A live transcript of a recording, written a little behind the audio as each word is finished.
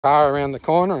car around the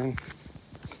corner and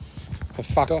have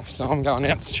fucked off, so I'm going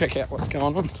out to check out what's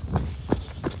going on.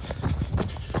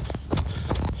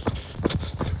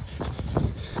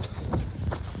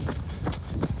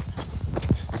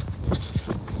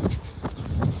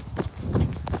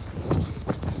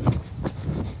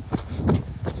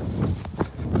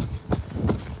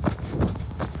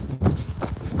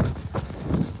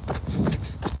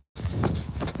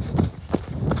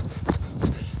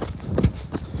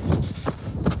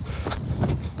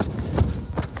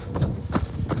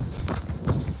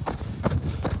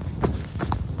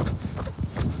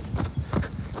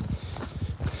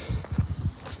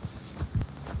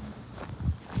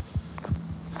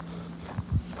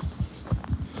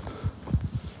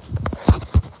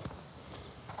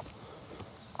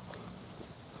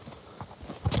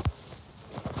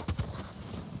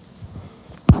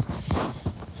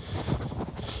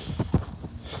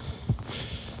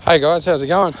 Hey guys, how's it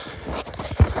going?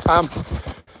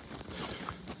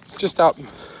 Just up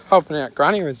helping out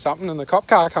Granny with something, and the cop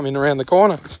car coming around the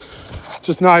corner.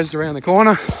 Just nosed around the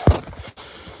corner,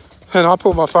 and I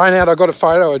pulled my phone out. I got a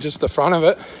photo of just the front of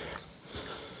it,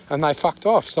 and they fucked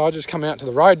off. So I just come out to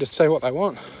the road to see what they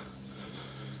want.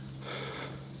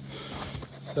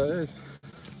 So there's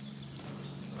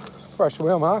fresh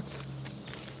wheel marks.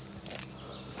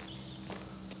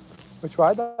 Which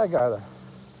way did they go though?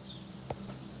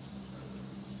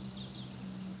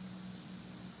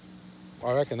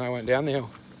 I reckon they went down the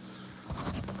hill.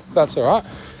 That's all right.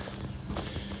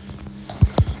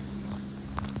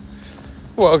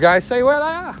 We'll go see where they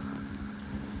are.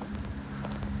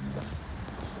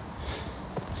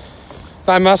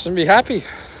 They mustn't be happy.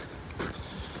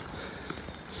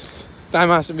 They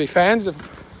mustn't be fans of,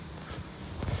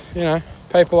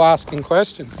 people asking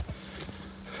questions.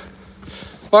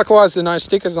 Likewise, there are no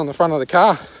stickers on the front of the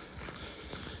car.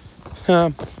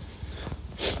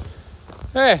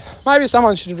 Yeah, maybe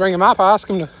someone should bring them up, ask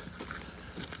them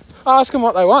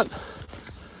what they want.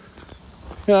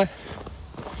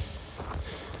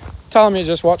 Tell them you're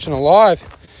just watching a live,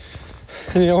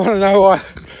 and you want to know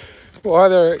why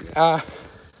they're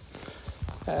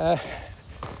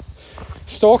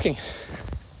stalking.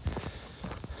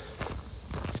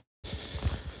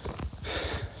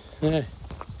 Yeah.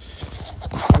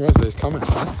 Where's these comments?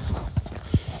 Huh?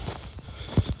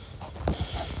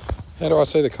 How do I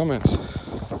see the comments?